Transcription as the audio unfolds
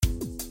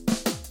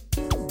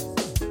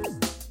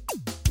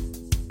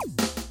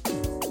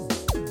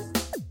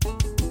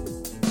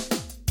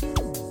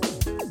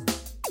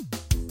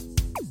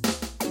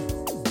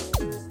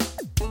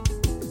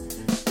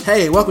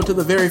Hey, welcome to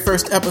the very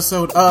first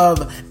episode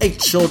of a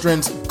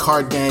children's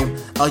card game,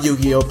 a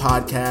Yu-Gi-Oh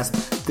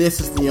podcast. This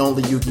is the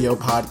only Yu-Gi-Oh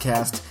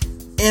podcast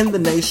in the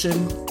nation,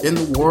 in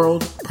the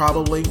world,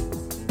 probably,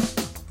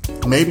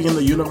 maybe in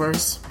the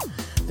universe,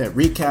 that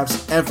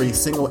recaps every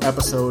single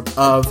episode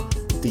of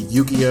the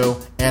Yu-Gi-Oh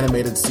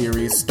animated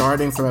series,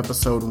 starting from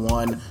episode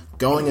 1,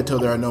 going until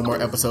there are no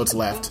more episodes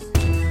left.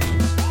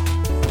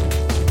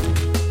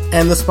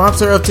 And the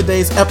sponsor of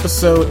today's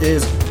episode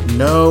is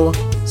no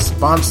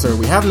sponsor.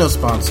 We have no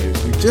sponsors.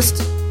 We're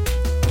just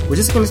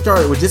getting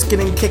started. We're just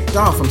getting kicked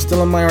off. I'm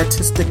still in my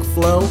artistic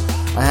flow.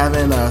 I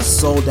haven't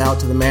sold out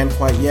to the man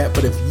quite yet,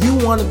 but if you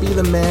want to be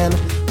the man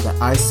that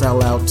I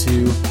sell out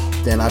to,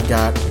 then I've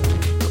got a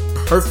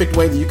perfect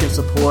way that you can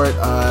support.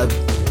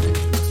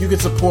 You can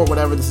support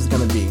whatever this is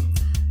going to be.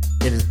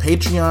 It is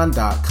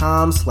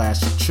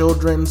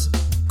patreon.com/children's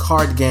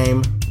card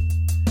game.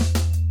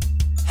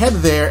 Head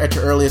there at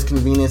your earliest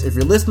convenience. If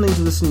you're listening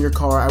to this in your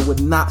car, I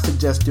would not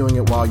suggest doing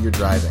it while you're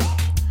driving.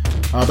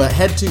 But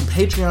head to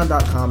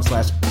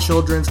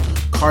patreon.com/children's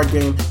card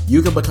game.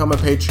 You can become a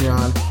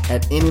Patreon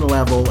at any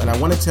level, and I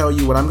want to tell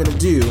you what I'm going to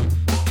do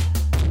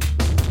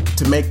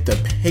to make the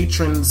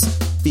patrons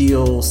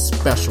feel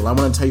special. I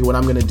want to tell you what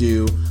I'm going to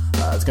do.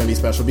 It's going to be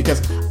special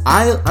because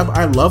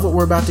I love what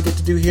we're about to get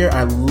to do here.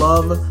 I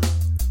love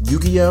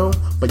Yu-Gi-Oh!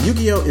 But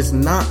Yu-Gi-Oh! Is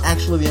not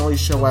actually the only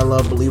show I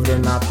love. Believe it or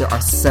not, there are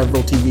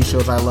several TV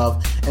shows I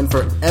love. And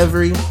for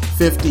every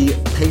 50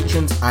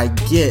 patrons I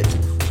get,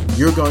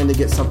 you're going to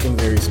get something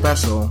very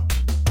special.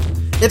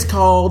 It's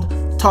called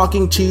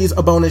Talking Cheese,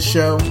 a bonus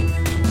show.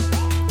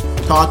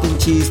 Talking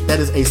Cheese, that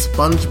is a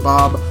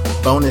SpongeBob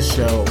bonus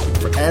show.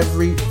 For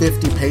every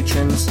 50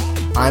 patrons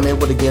I'm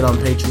able to get on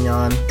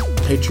Patreon,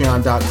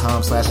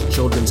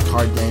 patreon.com/children's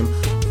card game,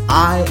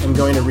 I am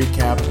going to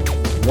recap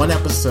one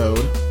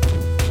episode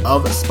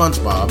of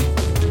SpongeBob,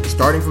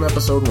 starting from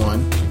episode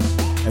 1,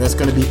 and that's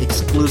going to be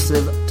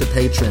exclusive to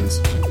patrons.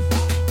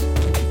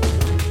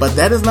 But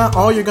that is not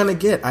all you're going to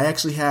get. I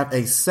actually have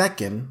a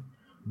second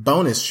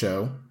bonus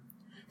show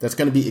that's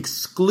going to be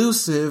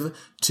exclusive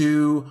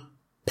to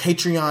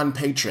Patreon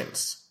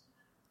patrons.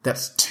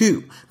 That's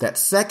 2. That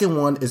second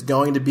one is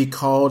going to be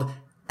called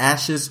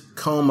Ash's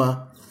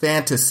Coma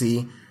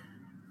Fantasy,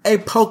 a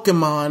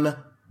Pokemon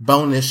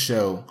bonus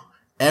show.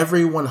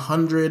 Every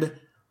 100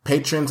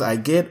 patrons I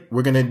get,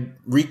 we're going to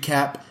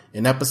recap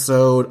an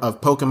episode of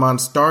Pokemon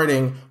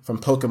starting from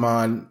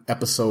Pokemon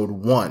episode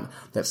 1.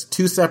 That's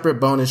 2 separate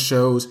bonus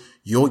shows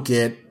you'll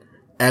get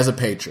as a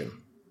patron.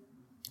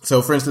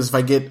 So for instance, if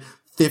I get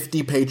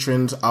 50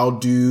 patrons, I'll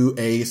do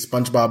a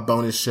SpongeBob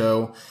bonus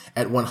show.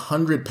 At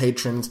 100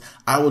 patrons,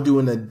 I will do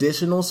an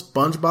additional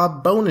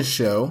SpongeBob bonus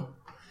show,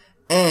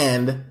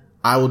 and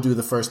I will do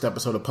the first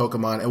episode of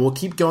Pokemon, and we'll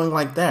keep going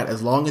like that.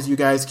 As long as you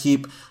guys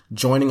keep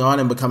joining on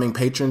and becoming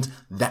patrons,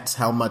 that's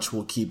how much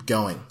we'll keep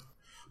going.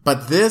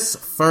 But this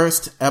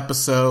first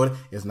episode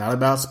is not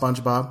about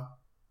SpongeBob.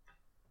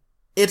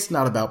 It's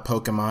not about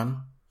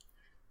Pokemon.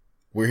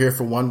 We're here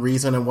for one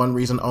reason and one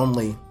reason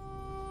only.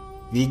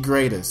 The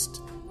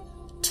greatest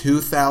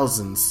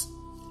 2000s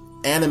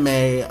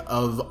anime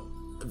of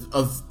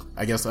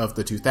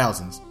the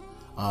 2000s.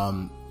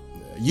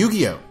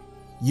 Yu-Gi-Oh!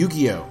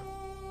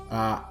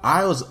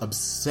 I was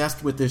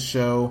obsessed with this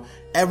show.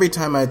 Every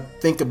time I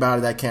think about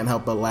it, I can't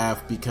help but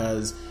laugh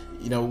because,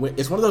 you know,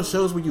 it's one of those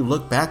shows where you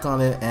look back on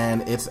it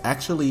and it's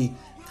actually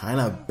kind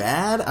of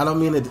bad. I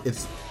don't mean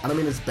it's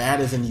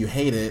bad as in you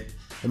hate it.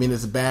 I mean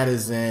it's bad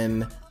as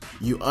in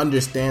you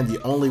understand the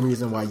only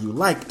reason why you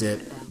liked it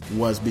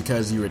was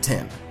because you were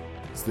 10.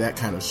 It's that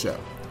kind of show.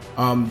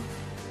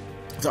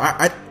 So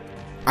I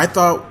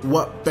thought,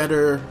 what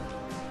better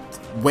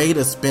way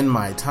to spend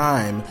my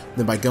time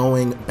than by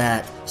going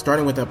back,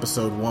 starting with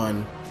episode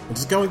 1, and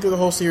just going through the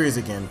whole series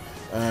again,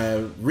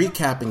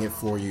 recapping it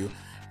for you.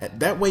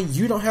 That way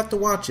you don't have to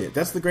watch it.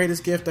 That's the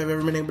greatest gift I've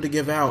ever been able to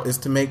give out, is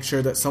to make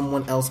sure that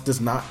someone else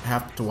does not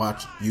have to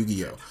watch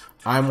Yu-Gi-Oh!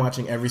 I'm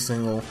watching every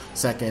single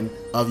second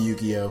of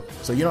Yu-Gi-Oh!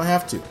 So you don't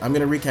have to. I'm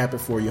going to recap it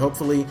for you.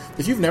 Hopefully,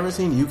 if you've never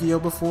seen Yu-Gi-Oh!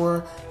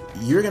 Before,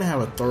 you're going to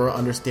have a thorough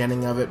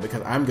understanding of it,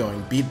 because I'm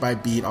going beat by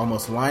beat,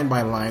 almost line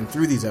by line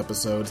through these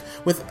episodes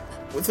with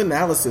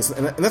analysis,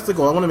 and that's the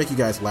goal. I want to make you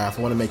guys laugh.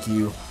 I want to make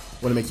you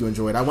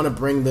enjoy it. I want to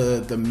bring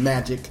the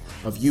magic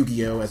of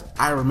Yu-Gi-Oh! As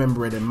I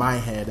remember it in my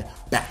head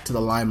back to the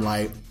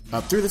limelight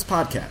through this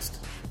podcast.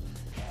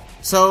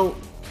 So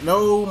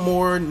no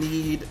more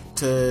need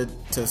to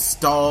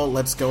stall.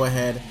 Let's go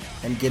ahead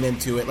and get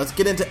into it. Let's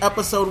get into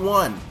episode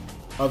 1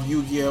 of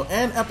Yu-Gi-Oh!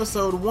 And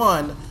episode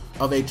 1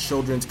 of a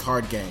children's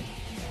card game.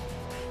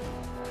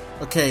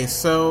 Okay,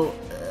 so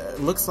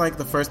looks like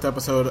the first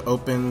episode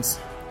opens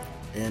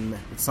in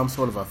some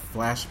sort of a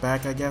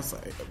flashback, I guess.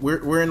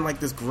 We're in like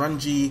this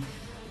grungy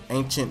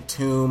ancient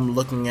tomb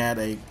looking at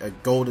a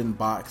golden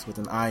box with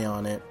an eye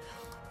on it.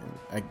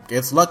 I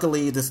guess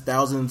luckily this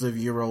thousands of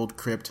year old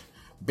crypt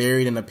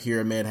buried in a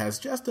pyramid has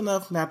just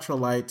enough natural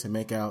light to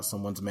make out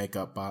someone's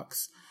makeup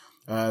box.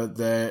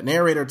 The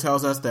narrator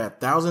tells us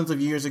that thousands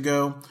of years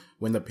ago,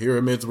 when the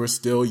pyramids were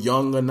still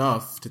young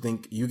enough to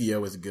think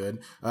Yu-Gi-Oh! Is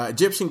good,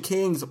 Egyptian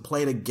kings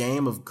played a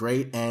game of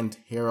great and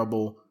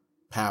terrible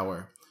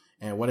power.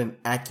 And what an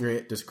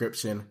accurate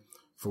description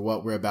for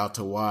what we're about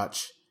to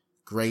watch.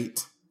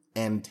 Great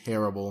and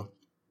terrible.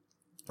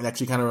 It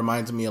actually kind of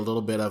reminds me a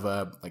little bit of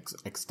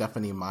like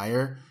Stephanie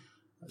Meyer.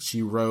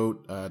 She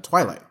wrote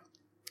Twilight.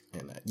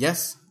 And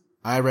yes,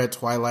 I read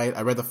Twilight.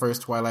 I read the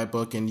first Twilight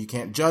book, and you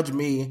can't judge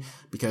me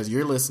because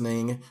you're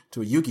listening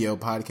to a Yu-Gi-Oh!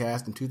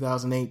 Podcast in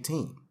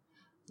 2018.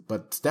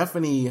 But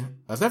Stephanie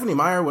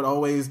Meyer would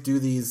always do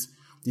these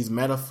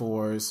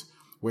metaphors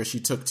where she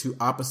took two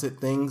opposite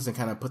things and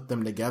kind of put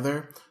them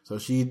together. So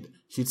she'd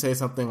say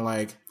something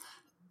like,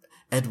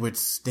 Edward's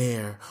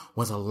stare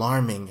was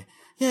alarming,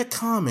 yet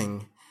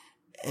calming,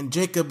 and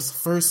Jacob's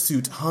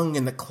fursuit hung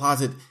in the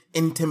closet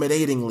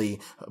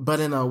intimidatingly, but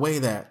in a way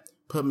that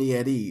put me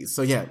at ease.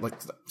 So yeah,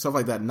 like stuff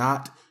like that.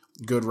 Not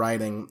good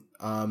writing.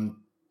 The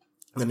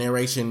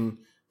narration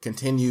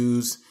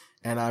continues,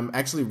 and I'm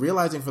actually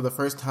realizing for the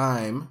first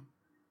time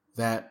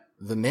that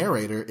the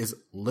narrator is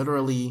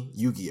literally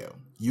Yu-Gi-Oh!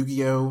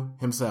 Yu-Gi-Oh!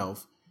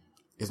 Himself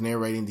is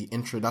narrating the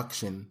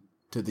introduction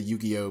to the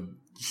Yu-Gi-Oh!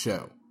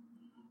 Show.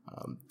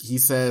 He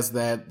says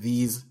that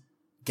these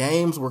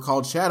games were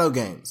called shadow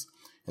games,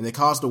 and they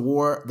caused a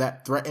war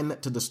that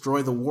threatened to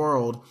destroy the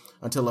world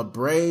until a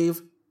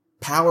brave,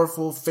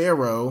 powerful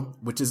pharaoh,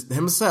 which is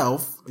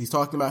himself, he's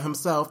talking about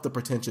himself, the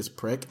pretentious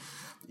prick,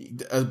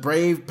 a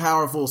brave,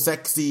 powerful,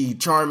 sexy,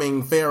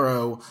 charming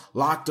pharaoh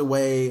locked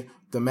away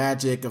the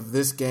magic of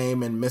this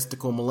game and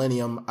mystical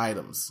millennium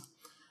items.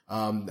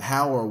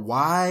 How or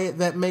why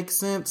that makes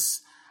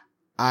sense,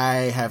 I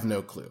have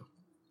no clue.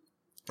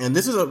 And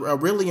this is a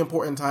really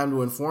important time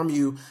to inform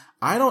you,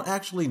 I don't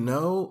actually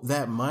know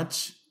that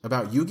much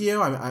about Yu-Gi-Oh!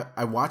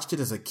 I watched it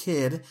as a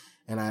kid,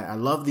 and I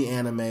love the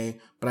anime,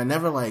 but I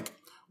never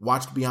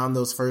watched beyond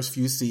those first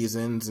few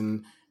seasons,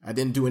 and I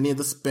didn't do any of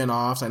the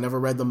spin-offs. I never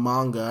read the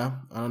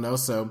manga. I don't know.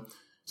 So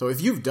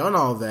if you've done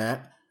all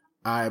that,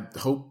 I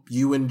hope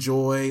you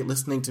enjoy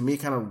listening to me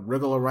kind of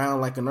wriggle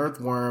around like an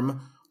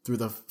earthworm through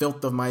the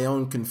filth of my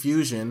own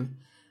confusion.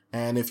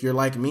 And if you're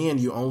like me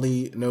and you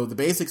only know the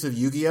basics of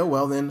Yu-Gi-Oh!,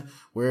 well then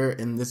we're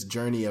in this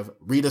journey of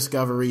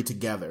rediscovery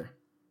together.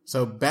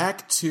 So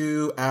back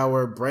to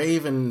our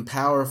brave and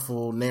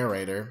powerful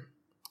narrator.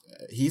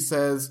 He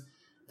says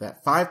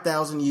that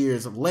 5,000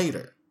 years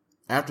later,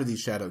 after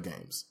these shadow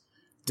games,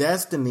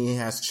 Destiny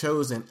has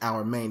chosen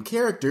our main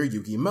character,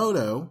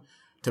 Yugimoto,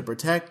 to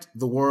protect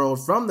the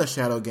world from the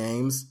shadow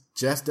games,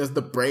 just as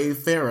the brave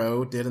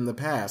pharaoh did in the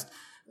past.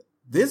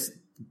 This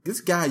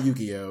guy,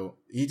 Yu-Gi-Oh!,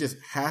 he just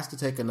has to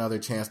take another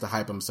chance to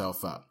hype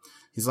himself up.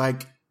 He's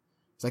like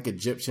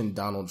Egyptian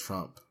Donald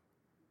Trump.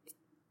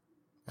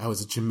 I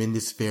was a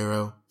tremendous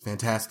pharaoh.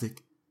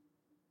 Fantastic.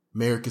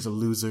 America's a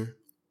loser.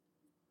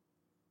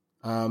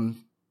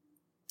 And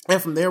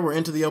from there, we're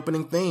into the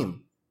opening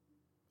theme.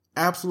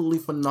 Absolutely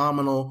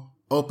phenomenal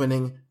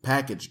opening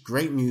package.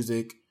 Great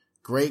music,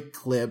 great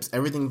clips.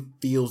 Everything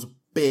feels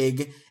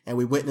big. And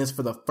we witnessed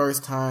for the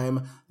first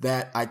time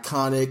that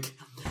iconic,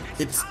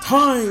 it's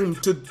time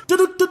to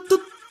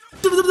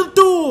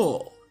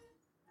duel.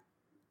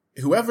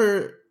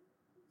 Whoever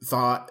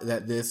thought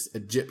that this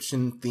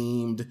Egyptian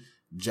themed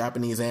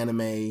Japanese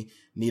anime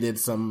needed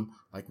some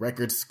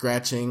record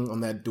scratching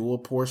on that duel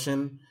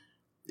portion,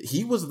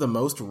 he was the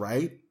most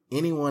right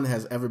anyone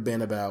has ever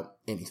been about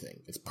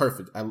anything. It's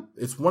perfect.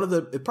 It's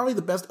probably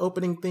the best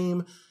opening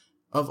theme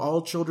of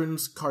all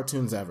children's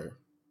cartoons ever.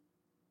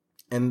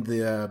 And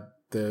the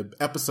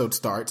episode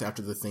starts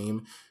after the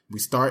theme. We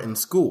start in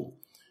school,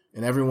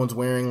 and everyone's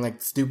wearing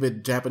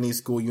stupid Japanese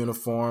school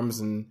uniforms,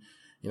 and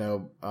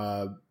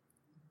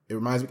it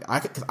reminds me,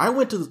 cause I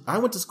went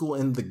to school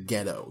in the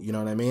ghetto, you know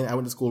what I mean? I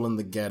went to school in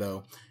the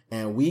ghetto,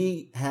 and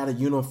we had a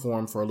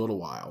uniform for a little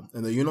while,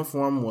 and the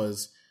uniform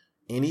was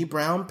any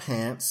brown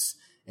pants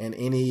and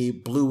any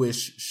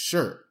bluish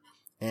shirt,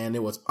 and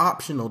it was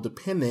optional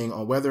depending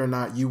on whether or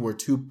not you were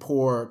too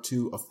poor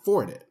to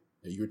afford it.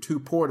 You were too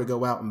poor to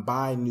go out and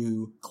buy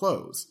new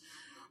clothes.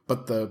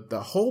 But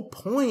the whole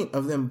point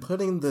of them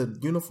putting the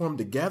uniform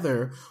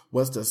together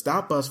was to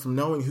stop us from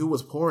knowing who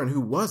was poor and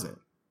who wasn't.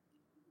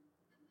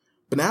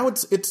 But now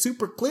it's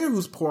super clear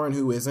who's poor and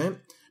who isn't,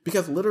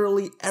 because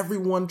literally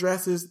everyone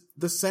dresses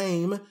the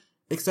same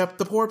except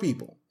the poor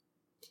people.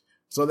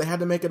 So they had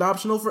to make it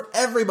optional for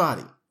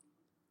everybody.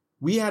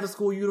 We had a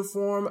school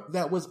uniform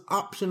that was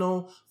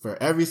optional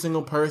for every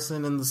single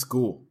person in the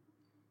school.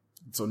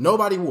 So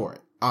nobody wore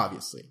it,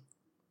 obviously.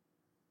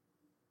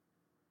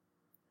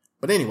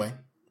 But anyway,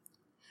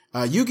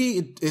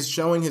 Yugi is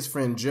showing his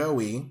friend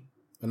Joey,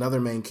 another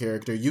main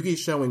character, Yugi's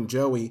showing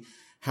Joey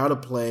how to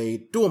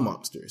play Duel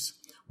Monsters,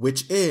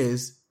 which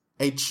is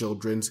a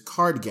children's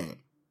card game.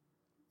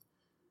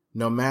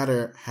 No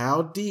matter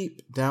how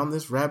deep down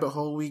this rabbit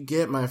hole we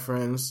get, my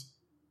friends,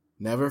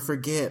 never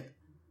forget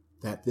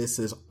that this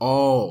is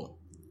all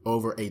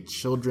over a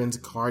children's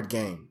card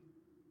game.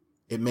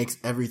 It makes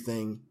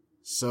everything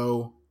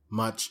so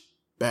much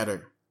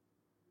better.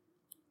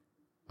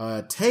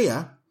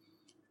 Taya,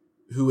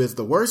 who is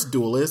the worst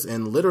duelist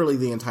in literally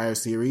the entire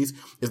series,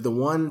 is the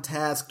one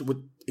tasked with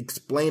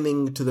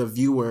explaining to the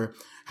viewer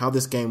how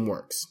this game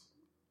works.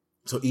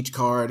 So each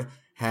card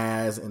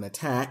has an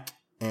attack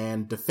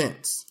and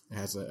defense. It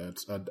has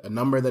a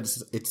number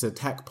that's its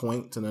attack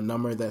points and a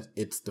number that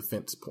its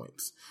defense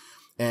points.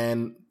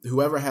 And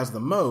whoever has the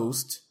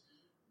most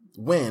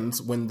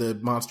wins when the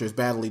monsters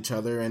battle each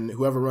other, and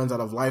whoever runs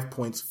out of life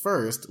points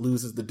first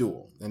loses the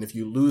duel. And if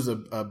you lose a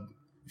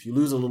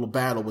little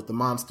battle with the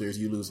monsters,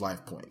 you lose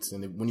life points.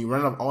 And when you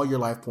run out of all your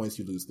life points,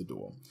 you lose the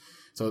duel.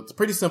 So it's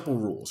pretty simple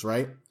rules,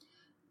 right?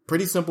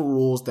 Pretty simple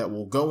rules that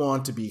will go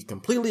on to be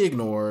completely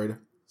ignored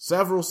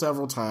several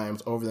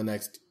times over the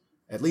next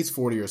at least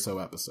 40 or so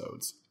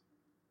episodes.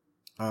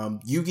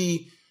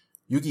 Yugi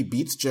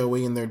beats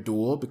Joey in their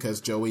duel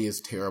because Joey is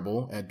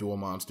terrible at duel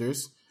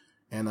monsters.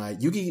 And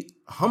Yugi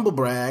humble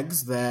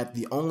brags that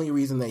the only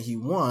reason that he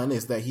won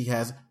is that he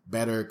has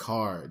better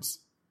cards.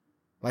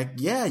 Like,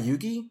 yeah,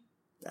 Yugi,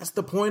 that's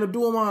the point of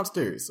duel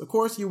monsters. Of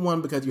course you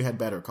won because you had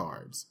better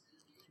cards.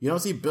 You don't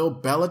see Bill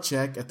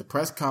Belichick at the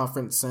press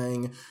conference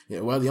saying,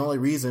 well, the only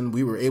reason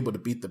we were able to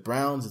beat the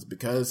Browns is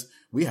because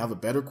we have a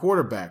better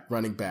quarterback,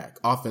 running back,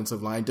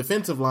 offensive line,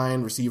 defensive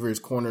line, receivers,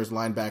 corners,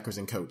 linebackers,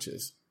 and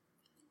coaches.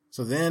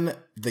 So then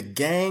the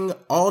gang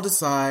all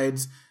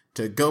decides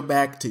to go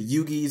back to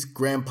Yugi's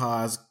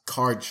grandpa's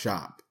card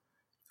shop.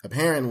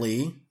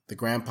 Apparently, the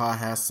grandpa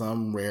has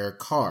some rare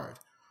card.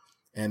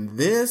 And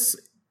this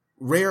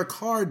rare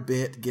card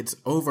bit gets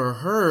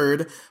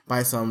overheard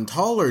by some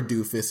taller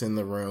doofus in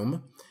the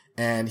room,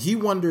 and he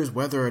wonders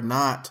whether or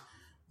not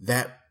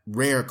that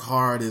rare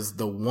card is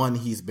the one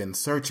he's been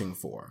searching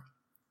for.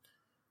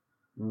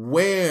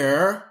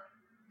 Where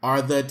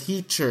are the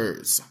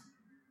teachers?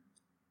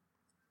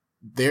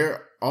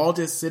 They're all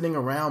just sitting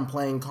around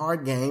playing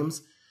card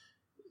games,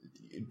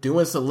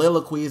 doing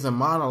soliloquies and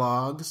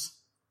monologues,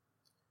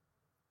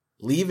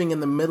 leaving in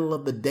the middle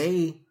of the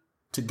day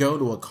to go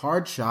to a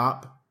card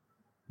shop.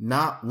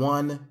 Not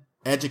one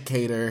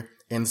educator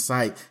in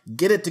sight.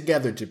 Get it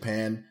together,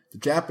 Japan. The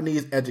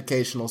Japanese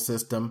educational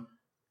system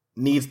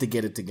needs to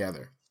get it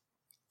together.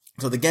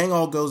 So the gang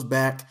all goes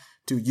back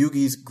to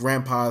Yugi's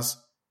grandpa's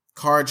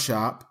card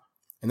shop,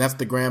 and that's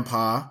the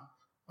grandpa,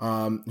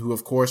 who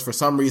of course for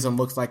some reason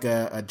looks like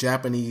a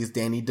Japanese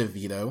Danny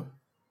DeVito.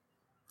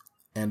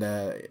 And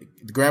the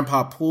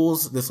grandpa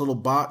pulls this little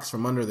box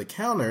from under the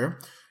counter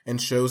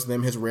and shows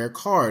them his rare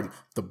card,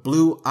 the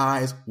Blue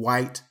Eyes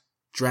White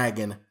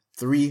Dragon,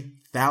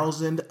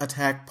 3,000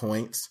 attack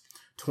points,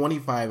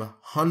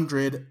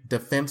 2,500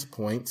 defense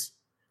points,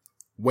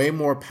 way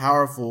more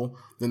powerful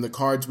than the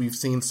cards we've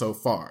seen so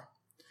far.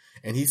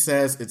 And he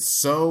says it's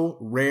so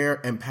rare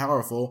and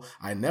powerful,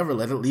 I never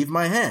let it leave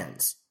my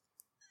hands.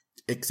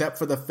 Except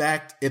for the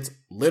fact it's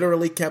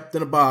literally kept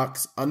in a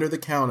box under the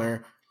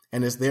counter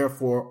and is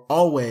therefore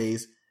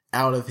always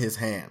out of his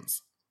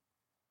hands.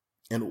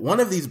 And one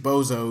of these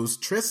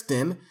bozos,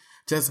 Tristan,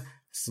 just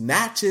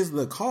snatches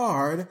the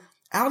card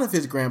out of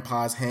his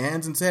grandpa's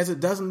hands and says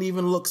it doesn't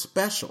even look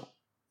special.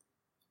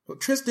 Well,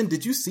 Tristan,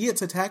 did you see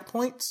its attack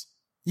points?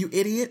 You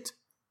idiot.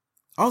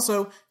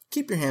 Also,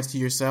 keep your hands to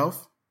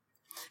yourself.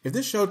 If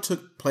this show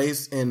took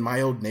place in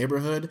my old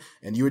neighborhood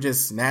and you were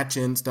just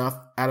snatching stuff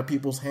out of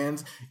people's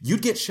hands,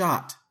 you'd get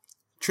shot.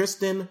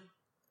 Tristan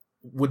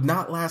would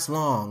not last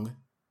long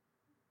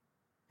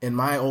in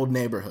my old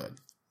neighborhood.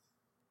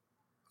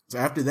 So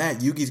after that,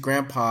 Yugi's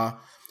grandpa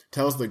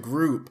tells the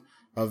group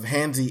of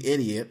handsy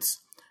idiots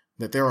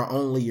that there are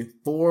only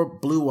 4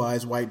 Blue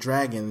Eyes White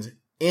Dragons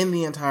in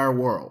the entire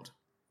world.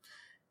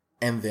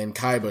 And then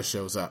Kaiba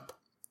shows up.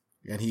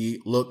 And he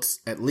looks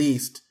at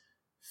least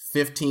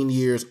 15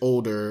 years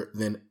older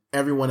than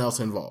everyone else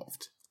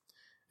involved.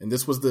 And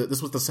this was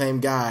the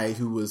same guy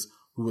who was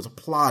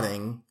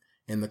plotting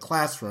in the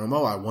classroom.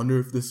 Oh, I wonder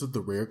if this is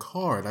the rare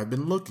card I've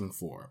been looking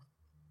for.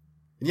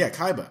 And yeah,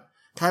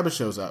 Kaiba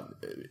shows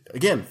up.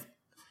 Again,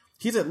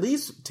 he's at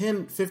least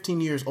 10,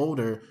 15 years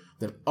older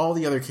than all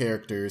the other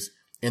characters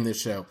in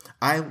this show.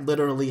 I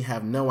literally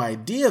have no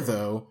idea,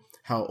 though,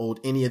 how old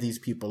any of these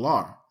people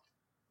are.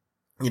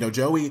 You know,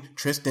 Joey,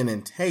 Tristan,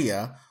 and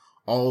Taya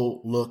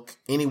all look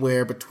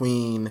anywhere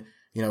between,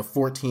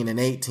 14 and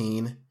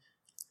 18.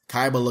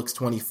 Kaiba looks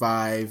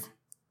 25.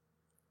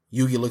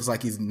 Yugi looks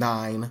like he's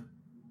 9.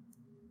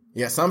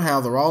 Yet somehow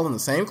they're all in the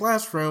same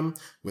classroom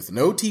with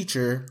no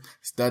teacher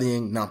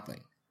studying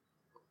nothing.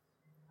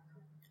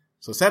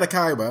 So Seta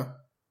Kaiba,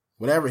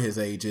 whatever his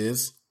age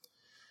is,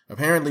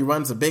 apparently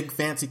runs a big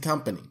fancy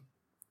company.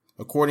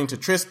 According to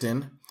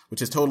Tristan,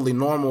 which is totally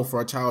normal for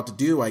a child to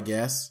do, I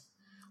guess,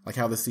 like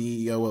how the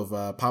CEO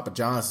of Papa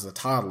John's is a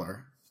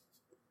toddler.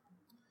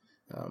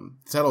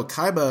 Seto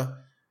Kaiba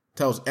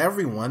tells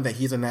everyone that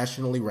he's a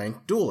nationally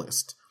ranked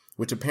duelist,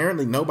 which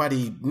apparently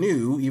nobody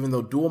knew, even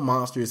though Duel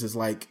Monsters is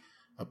like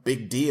a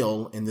big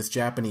deal in this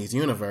Japanese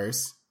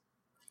universe.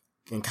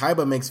 And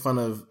Kaiba makes fun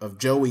of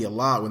Joey a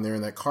lot when they're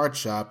in that card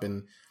shop,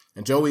 and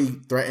Joey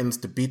threatens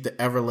to beat the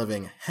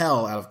ever-living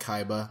hell out of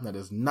Kaiba. That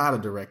is not a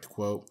direct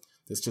quote.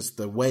 That's just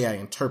the way I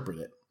interpret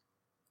it.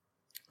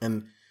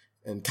 And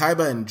And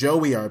Kaiba and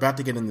Joey are about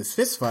to get in this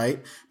fist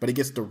fight, but it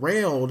gets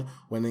derailed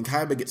when then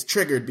Kaiba gets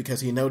triggered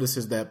because he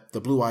notices that the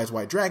Blue Eyes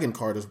White Dragon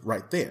card is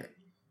right there.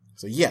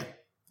 So yeah,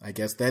 I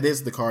guess that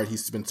is the card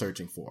he's been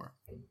searching for.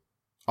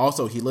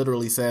 Also, he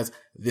literally says,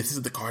 "This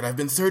is the card I've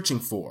been searching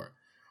for,"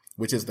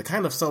 which is the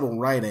kind of subtle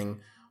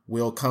writing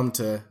we'll come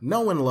to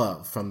know and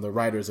love from the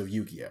writers of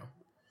Yu-Gi-Oh!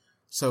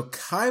 So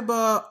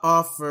Kaiba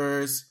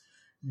offers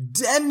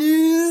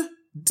Danu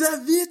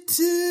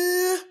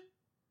Davitu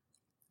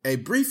a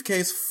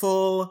briefcase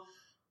full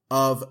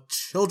of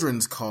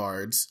children's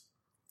cards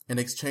in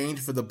exchange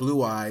for the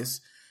Blue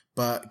Eyes,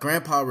 but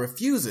Grandpa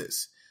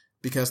refuses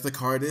because the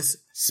card is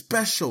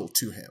special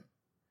to him.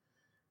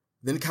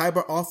 Then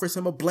Kaiba offers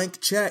him a blank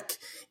check,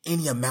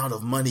 any amount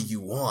of money you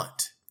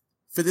want,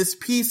 for this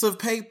piece of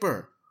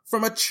paper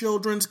from a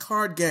children's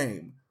card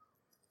game.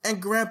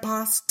 And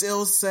Grandpa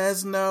still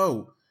says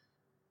no.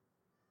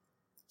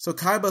 So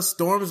Kaiba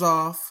storms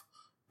off,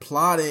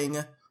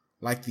 plotting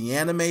like the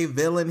anime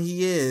villain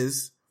he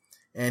is,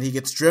 and he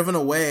gets driven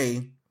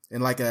away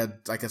in like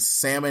a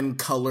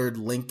salmon-colored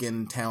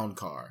Lincoln town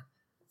car.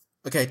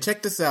 Okay,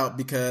 check this out,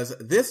 because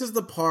this is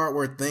the part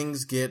where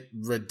things get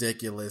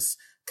ridiculous.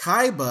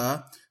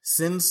 Kaiba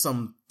sends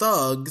some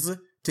thugs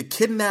to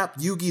kidnap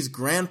Yugi's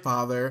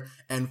grandfather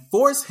and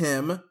force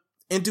him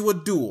into a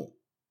duel.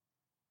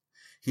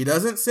 He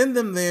doesn't send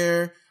them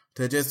there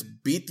to just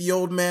beat the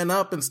old man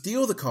up and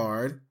steal the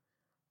card.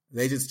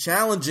 They just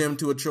challenge him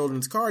to a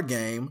children's card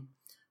game,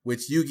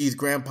 which Yugi's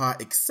grandpa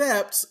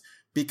accepts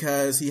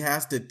because he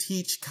has to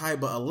teach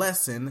Kaiba a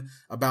lesson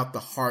about the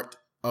heart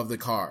of the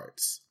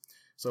cards.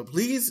 So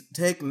please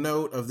take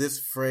note of this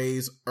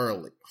phrase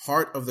early,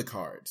 heart of the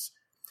cards.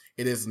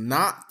 It is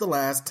not the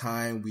last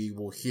time we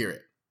will hear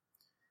it.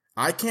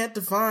 I can't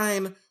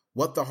define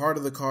what the heart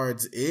of the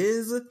cards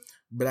is,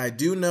 but I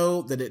do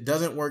know that it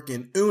doesn't work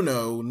in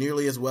Uno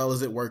nearly as well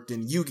as it worked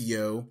in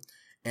Yu-Gi-Oh!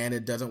 And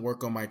it doesn't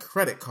work on my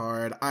credit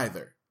card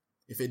either.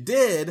 If it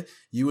did,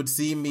 you would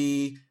see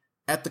me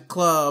at the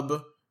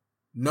club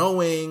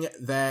knowing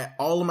that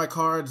all of my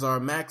cards are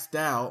maxed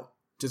out,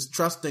 just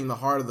trusting the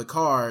heart of the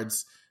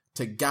cards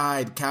to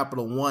guide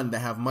Capital One to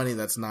have money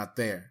that's not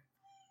there.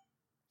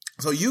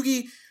 So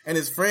Yugi and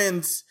his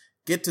friends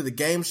get to the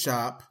game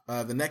shop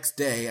the next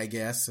day, I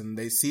guess, and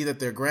they see that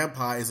their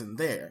grandpa isn't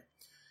there.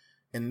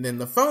 And then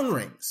the phone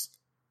rings,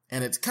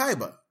 and it's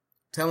Kaiba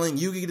telling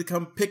Yugi to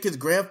come pick his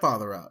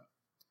grandfather up.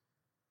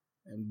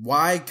 And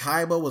why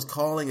Kaiba was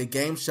calling a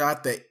game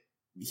shop that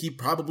he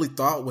probably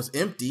thought was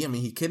empty. I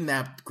mean, he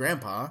kidnapped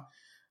Grandpa.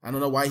 I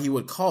don't know why he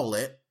would call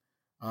it.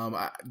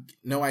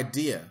 No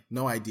idea.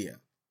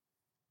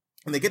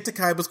 And they get to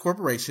Kaiba's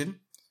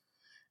corporation,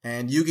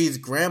 and Yugi's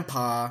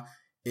grandpa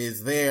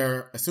is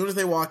there. As soon as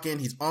they walk in,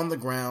 he's on the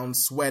ground,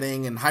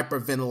 sweating and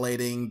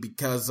hyperventilating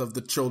because of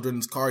the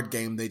children's card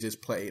game they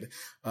just played.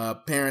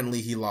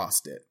 Apparently, he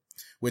lost it,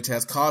 which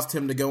has caused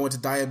him to go into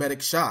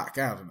diabetic shock.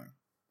 I don't know.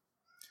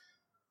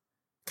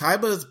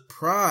 Kaiba's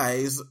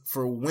prize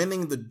for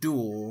winning the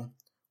duel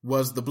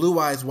was the Blue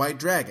Eyes White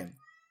Dragon,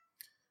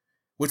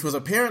 which was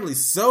apparently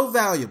so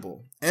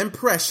valuable and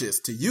precious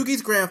to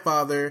Yugi's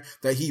grandfather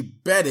that he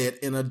bet it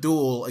in a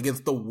duel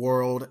against the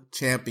world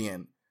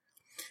champion.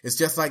 It's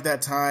just like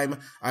that time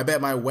I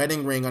bet my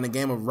wedding ring on a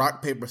game of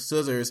rock, paper,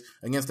 scissors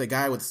against a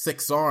guy with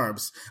 6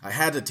 arms. I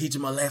had to teach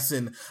him a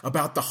lesson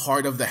about the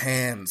heart of the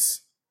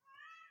hands.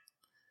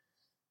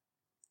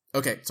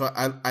 Okay, so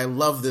I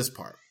love this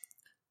part.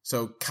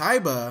 So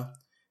Kaiba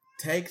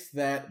takes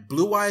that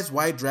Blue Eyes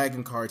White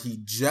Dragon card he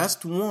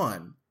just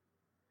won,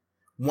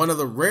 one of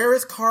the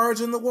rarest cards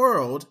in the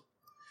world,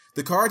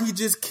 the card he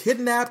just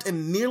kidnapped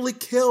and nearly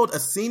killed a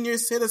senior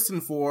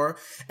citizen for,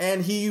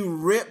 and he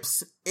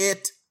rips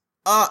it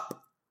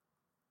up.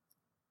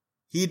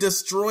 He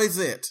destroys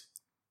it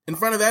in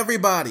front of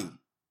everybody.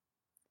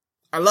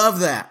 I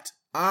love that.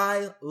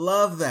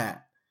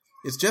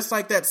 It's just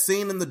like that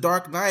scene in The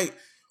Dark Knight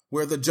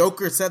where the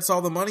Joker sets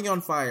all the money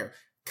on fire.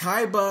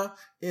 Kaiba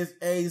is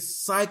a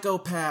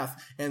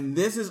psychopath, and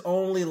this is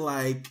only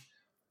like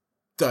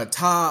the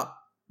top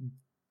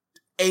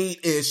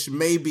 8-ish,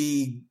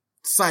 maybe,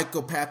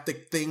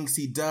 psychopathic things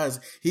he does.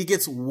 He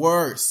gets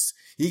worse.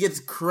 He gets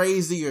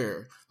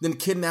crazier than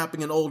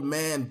kidnapping an old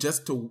man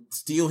just to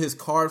steal his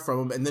card from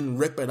him and then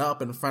rip it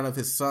up in front of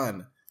his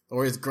son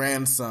or his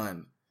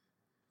grandson.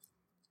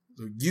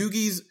 So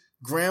Yugi's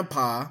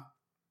grandpa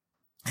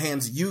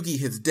hands Yugi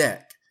his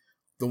deck,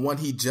 the one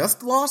he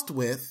just lost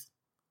with,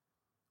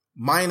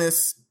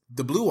 minus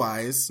the Blue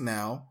Eyes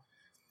now,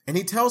 and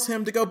he tells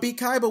him to go beat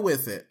Kaiba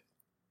with it.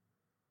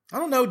 I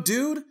don't know,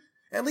 dude.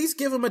 At least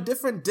give him a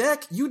different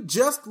deck. You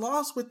just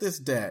lost with this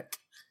deck.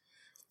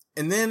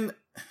 And then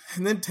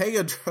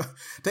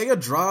Taya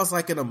draws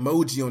like an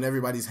emoji on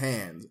everybody's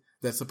hand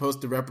that's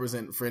supposed to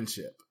represent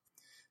friendship.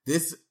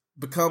 This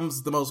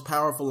becomes the most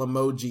powerful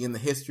emoji in the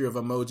history of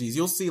emojis.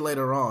 You'll see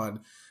later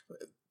on.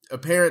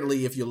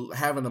 Apparently, if you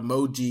have an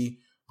emoji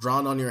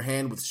drawn on your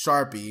hand with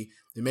Sharpie,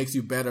 it makes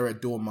you better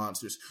at duel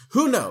monsters.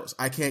 Who knows?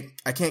 I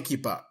can't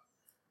keep up.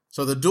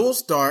 So the duel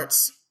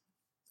starts,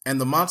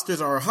 and the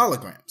monsters are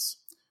holograms,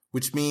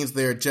 which means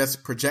they're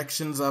just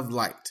projections of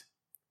light.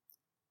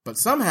 But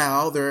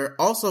somehow they're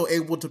also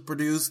able to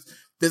produce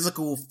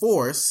physical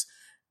force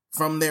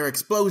from their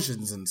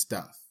explosions and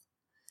stuff.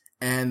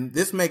 And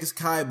this makes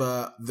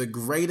Kaiba the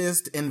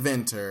greatest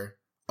inventor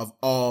of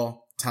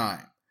all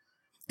time.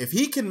 If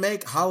he can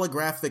make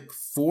holographic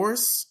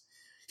force,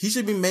 he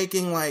should be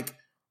making like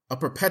a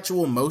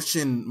perpetual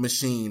motion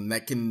machine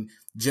that can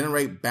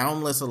generate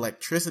boundless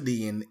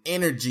electricity and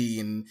energy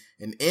and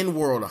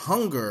in-world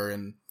hunger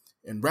and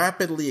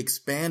rapidly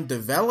expand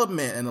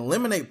development and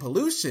eliminate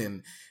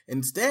pollution.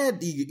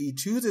 Instead, he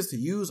chooses to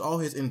use all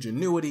his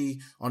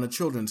ingenuity on a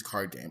children's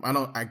card game.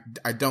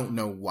 I don't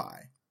know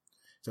why.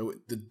 So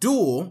the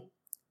duel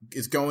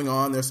is going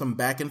on. There's some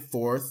back and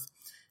forth.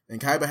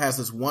 And Kaiba has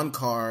this one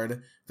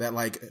card that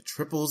like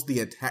triples the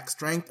attack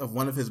strength of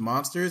one of his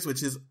monsters,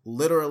 which is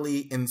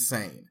literally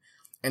insane.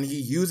 And he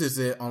uses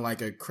it on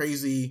like a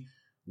crazy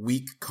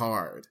weak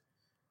card.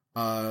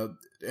 And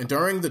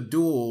during the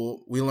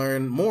duel, we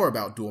learn more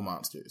about Duel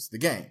Monsters, the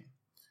game.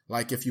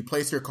 Like if you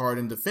place your card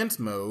in defense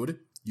mode,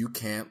 you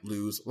can't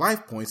lose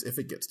life points if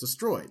it gets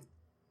destroyed.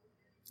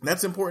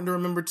 That's important to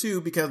remember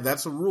too, because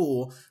that's a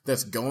rule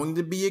that's going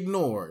to be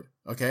ignored,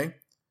 okay?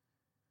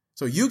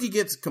 So Yugi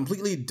gets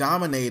completely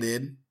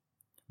dominated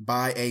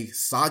by a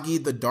Sagi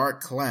the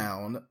Dark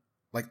Clown,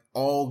 like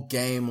all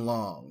game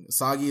long.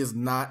 Sagi is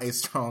not a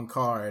strong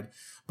card,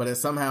 but it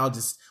somehow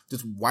just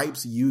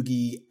wipes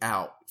Yugi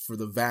out for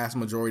the vast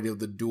majority of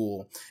the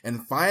duel.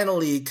 And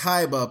finally,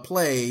 Kaiba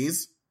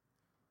plays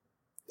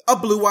a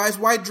Blue Eyes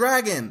White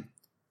Dragon.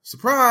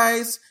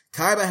 Surprise!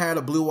 Kaiba had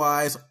a Blue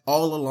Eyes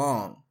all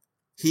along.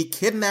 He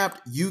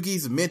kidnapped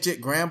Yugi's midget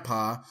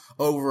grandpa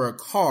over a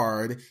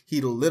card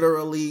he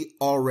literally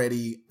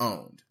already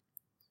owned.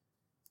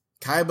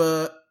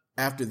 Kaiba,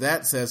 after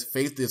that, says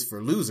faith is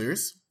for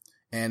losers,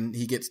 and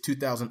he gets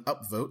 2,000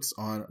 upvotes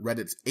on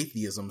Reddit's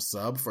atheism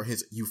sub for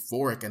his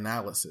euphoric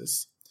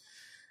analysis.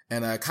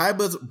 And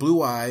Kaiba's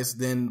Blue Eyes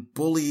then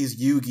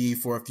bullies Yugi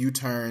for a few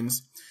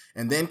turns,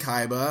 and then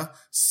Kaiba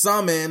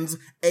summons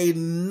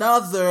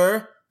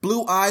another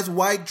Blue Eyes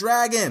White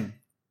Dragon.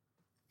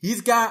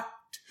 He's got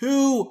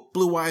 2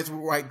 Blue Eyes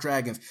White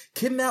Dragons.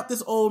 Kidnapped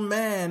this old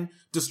man,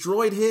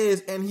 destroyed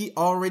his, and he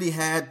already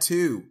had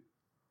 2.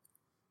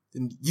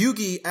 And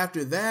Yugi,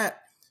 after that,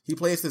 he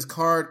plays this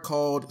card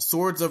called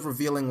Swords of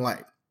Revealing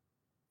Light.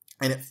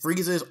 And it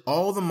freezes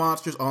all the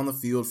monsters on the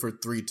field for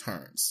 3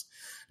 turns.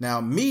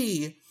 Now,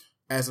 me,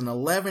 as an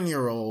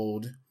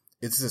 11-year-old,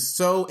 is just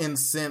so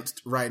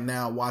incensed right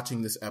now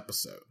watching this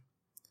episode.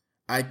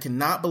 I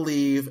cannot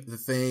believe the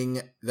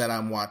thing that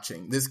I'm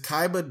watching. This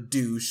Kaiba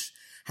douche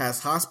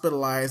has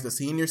hospitalized a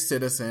senior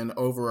citizen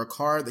over a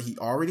card that he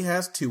already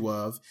has 2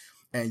 of,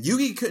 and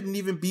Yugi couldn't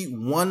even beat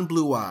 1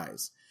 Blue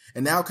Eyes.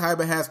 And now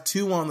Kaiba has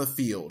 2 on the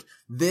field.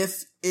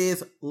 This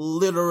is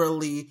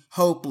literally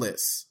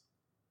hopeless.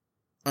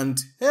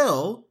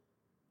 Until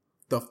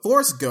the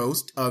Force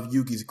Ghost of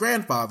Yugi's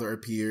grandfather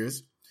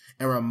appears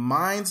and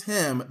reminds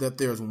him that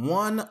there's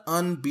one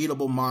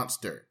unbeatable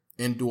monster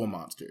in Duel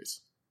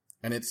Monsters,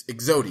 and it's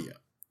Exodia.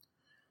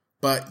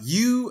 But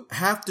you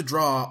have to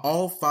draw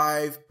all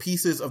 5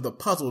 pieces of the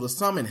puzzle to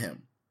summon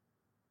him.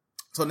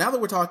 So now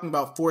that we're talking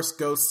about Force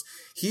Ghosts,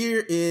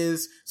 here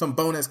is some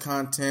bonus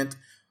content.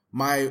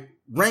 My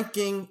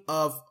ranking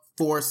of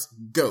Force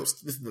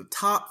Ghosts. This is the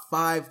top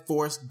 5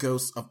 Force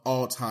Ghosts of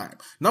all time.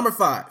 Number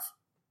 5,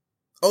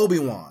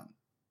 Obi-Wan.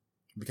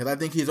 Because I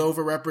think he's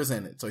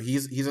overrepresented. So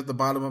he's at the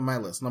bottom of my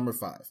list. Number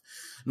 5.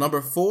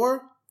 Number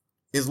 4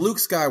 is Luke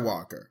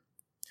Skywalker.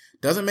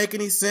 Doesn't make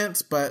any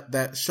sense, but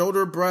that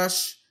shoulder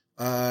brush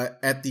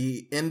at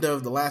the end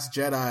of The Last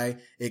Jedi,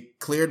 it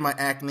cleared my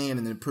acne and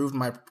it improved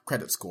my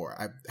credit score.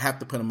 I have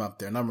to put him up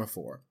there. Number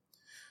 4.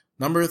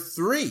 Number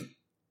 3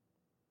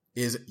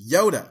 is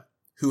Yoda,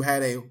 who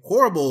had a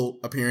horrible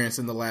appearance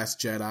in The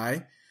Last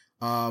Jedi.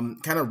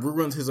 Kind of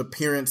ruined his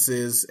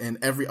appearances in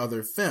every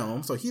other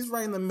film. So he's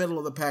right in the middle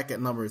of the pack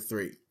at number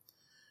 3.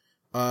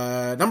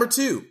 Number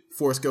 2,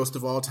 Force Ghost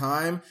of all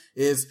time,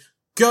 is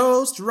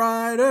Ghost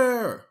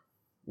Rider.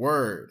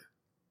 Word.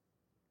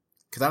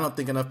 Because I don't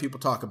think enough people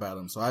talk about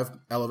him. So I've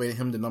elevated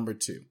him to number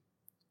 2.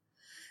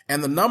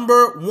 And the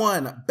number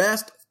 1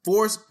 best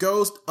Force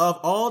Ghost of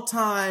all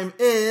time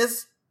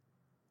is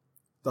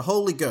the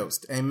Holy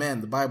Ghost.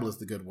 Amen. The Bible is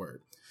the good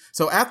word.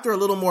 So after a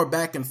little more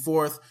back and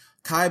forth,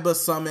 Kaiba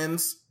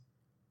summons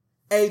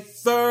a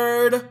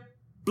 3rd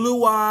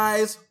Blue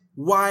Eyes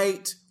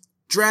White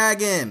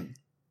Dragon.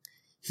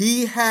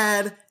 He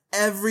had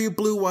every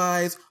Blue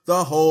Eyes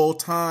the whole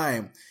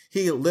time.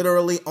 He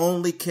literally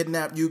only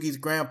kidnapped Yugi's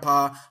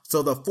grandpa,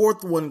 so the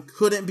 4th one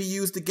couldn't be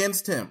used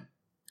against him.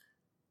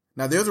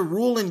 Now there's a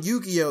rule in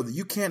Yu-Gi-Oh! That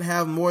you can't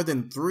have more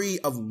than 3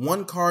 of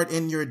one card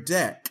in your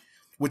deck,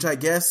 which I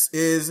guess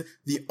is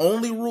the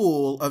only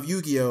rule of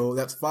Yu-Gi-Oh!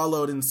 That's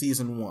followed in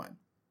Season 1.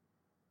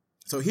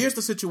 So here's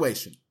the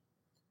situation.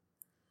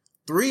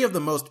 3 of the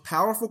most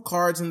powerful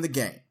cards in the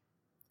game.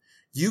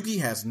 Yugi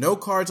has no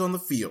cards on the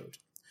field,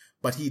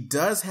 but he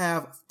does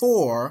have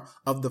 4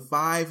 of the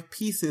 5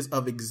 pieces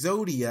of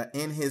Exodia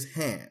in his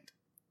hand.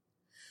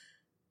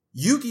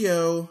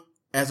 Yu-Gi-Oh!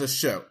 As a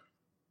show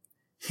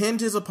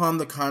hinges upon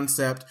the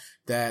concept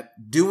that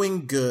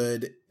doing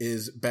good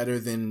is better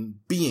than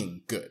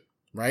being good,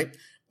 right?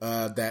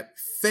 That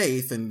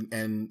faith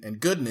and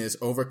goodness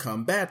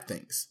overcome bad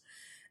things.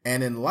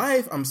 And in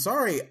life, I'm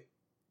sorry,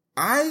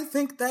 I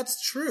think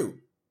that's true.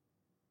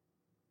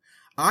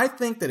 I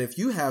think that if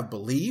you have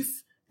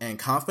belief and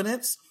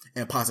confidence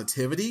and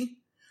positivity,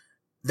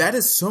 that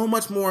is so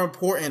much more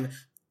important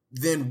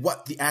than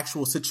what the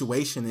actual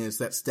situation is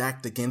that's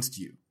stacked against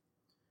you.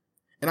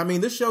 And I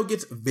mean, this show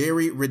gets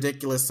very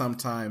ridiculous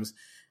sometimes,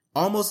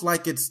 almost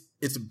like it's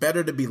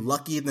better to be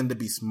lucky than to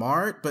be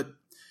smart. But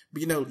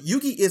you know,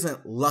 Yugi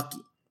isn't lucky.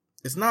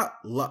 It's not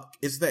luck.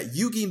 It's that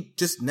Yugi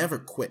just never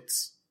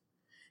quits.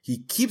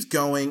 He keeps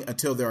going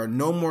until there are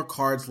no more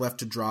cards left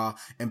to draw,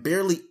 and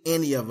barely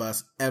any of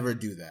us ever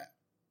do that.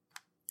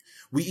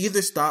 We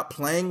either stop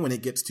playing when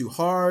it gets too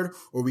hard,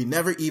 or we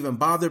never even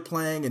bother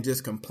playing and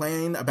just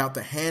complain about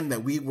the hand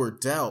that we were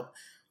dealt.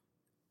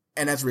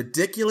 And as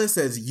ridiculous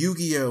as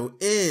Yu-Gi-Oh!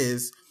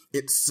 Is,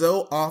 it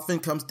so often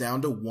comes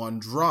down to one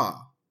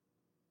draw.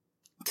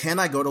 Can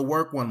I go to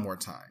work one more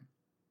time?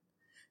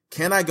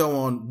 Can I go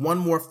on one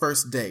more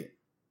first date?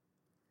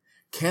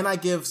 Can I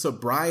give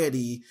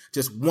sobriety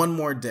just one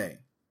more day?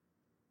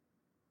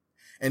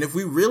 And if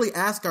we really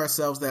ask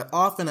ourselves that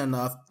often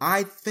enough,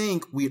 I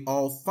think we'd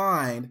all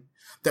find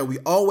that we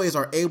always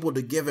are able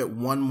to give it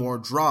one more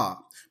draw,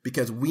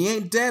 because we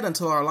ain't dead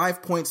until our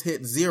life points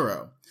hit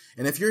 0.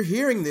 And if you're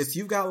hearing this,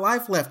 you've got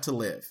life left to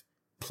live.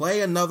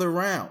 Play another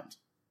round.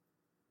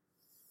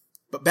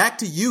 But back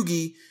to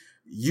Yugi,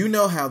 you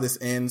know how this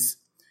ends.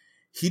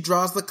 He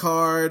draws the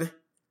card.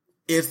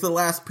 It's the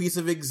last piece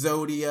of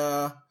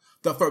Exodia.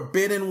 The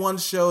Forbidden One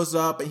shows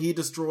up and he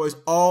destroys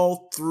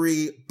all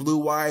 3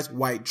 Blue Eyes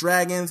White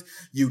Dragons.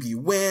 Yugi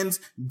wins.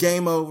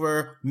 Game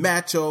over.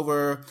 Match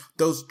over.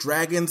 Those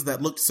dragons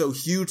that looked so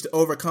huge to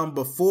overcome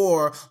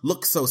before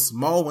look so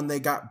small when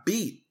they got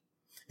beat.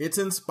 It's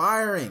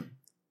inspiring.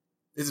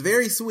 It's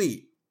very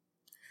sweet.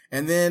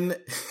 And then,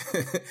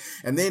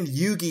 and then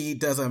Yugi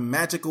does a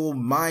magical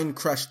mind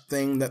crush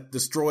thing that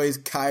destroys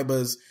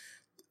Kaiba's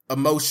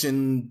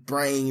emotion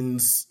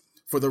brains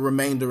for the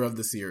remainder of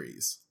the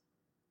series.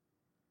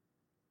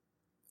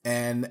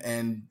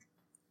 And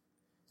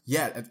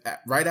yeah,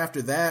 right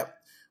after that,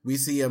 we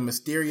see a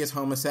mysterious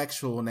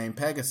homosexual named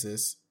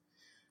Pegasus.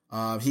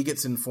 He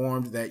gets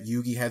informed that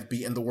Yugi has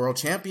beaten the world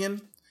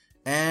champion,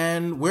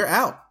 and we're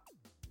out.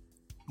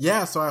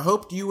 Yeah, so I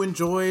hope you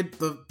enjoyed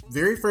the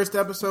very first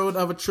episode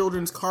of a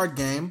children's card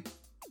game,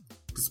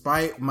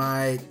 despite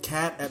my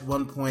cat at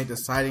one point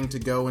deciding to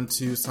go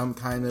into some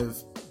kind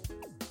of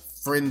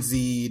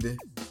frenzied,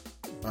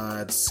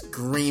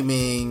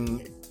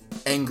 screaming,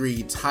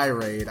 angry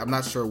tirade. I'm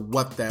not sure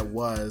what that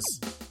was.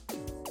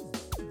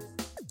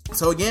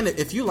 So again,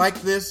 if you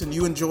like this and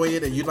you enjoy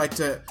it and you'd like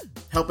to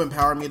help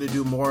empower me to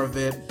do more of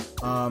it,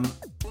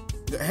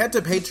 head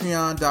to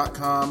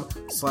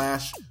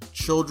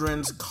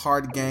patreon.com/children's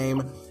card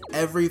game.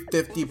 Every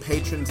 50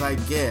 patrons I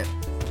get,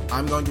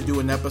 I'm going to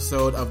do an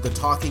episode of The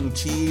Talking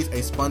Cheese,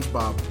 a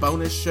SpongeBob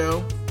bonus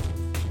show.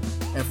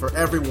 And for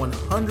every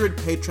 100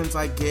 patrons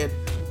I get,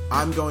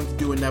 I'm going to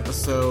do an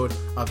episode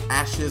of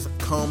Ash's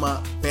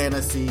Coma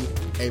Fantasy,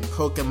 a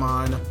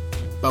Pokemon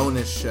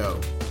bonus show.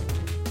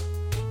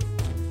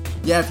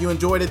 Yeah, if you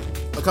enjoyed it,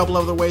 a couple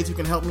other ways you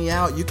can help me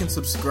out. You can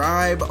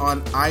subscribe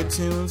on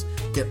iTunes,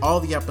 get all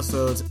the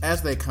episodes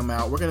as they come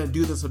out. We're going to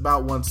do this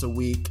about once a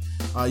week.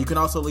 You can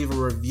also leave a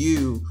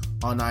review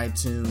on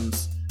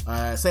iTunes.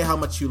 Say how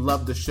much you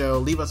love the show.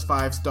 Leave us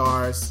 5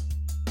 stars.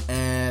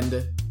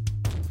 And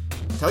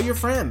tell your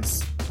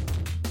friends.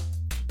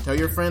 Tell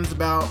your friends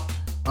about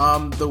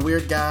the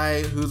weird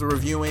guy who's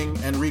reviewing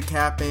and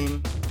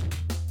recapping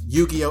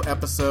Yu-Gi-Oh!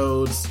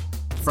 Episodes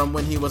from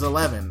when he was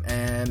 11.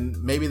 And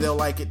maybe they'll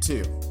like it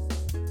too.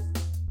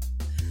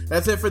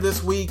 That's it for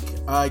this week.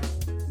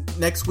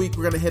 Next week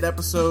we're going to hit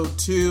episode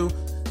 2.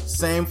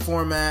 Same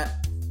format.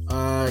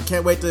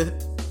 Can't wait to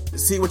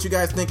see what you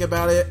guys think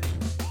about it.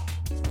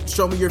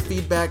 Show me your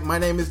feedback. My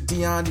name is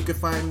Dion. You can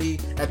find me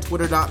at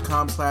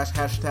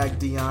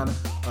twitter.com/#Dion.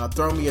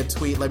 Throw me a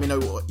tweet. Let me know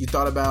what you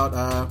thought about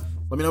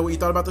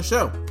the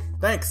show.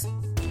 Thanks.